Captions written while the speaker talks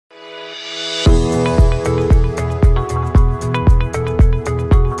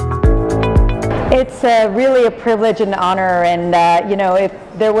It's really a privilege and honor, and you know, if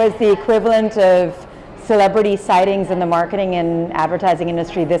there was the equivalent of celebrity sightings in the marketing and advertising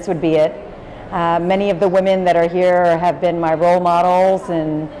industry, this would be it. Many of the women that are here have been my role models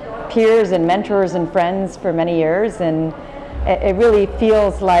and peers and mentors and friends for many years, and it really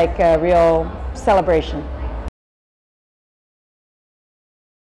feels like a real celebration.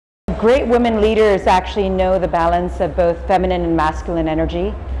 Great women leaders actually know the balance of both feminine and masculine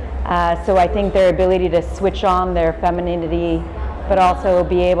energy. So I think their ability to switch on their femininity, but also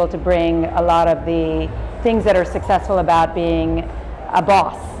be able to bring a lot of the things that are successful about being a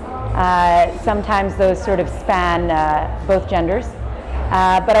boss. Sometimes those sort of span both genders.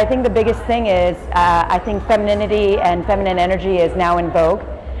 But I think the biggest thing is I think femininity and feminine energy is now in vogue.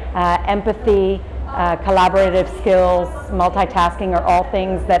 Empathy, collaborative skills, multitasking are all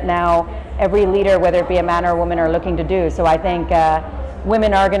things that now every leader, whether it be a man or a woman, are looking to do. So I think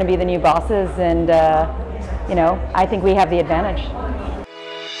women are going to be the new bosses, and you know, I think we have the advantage.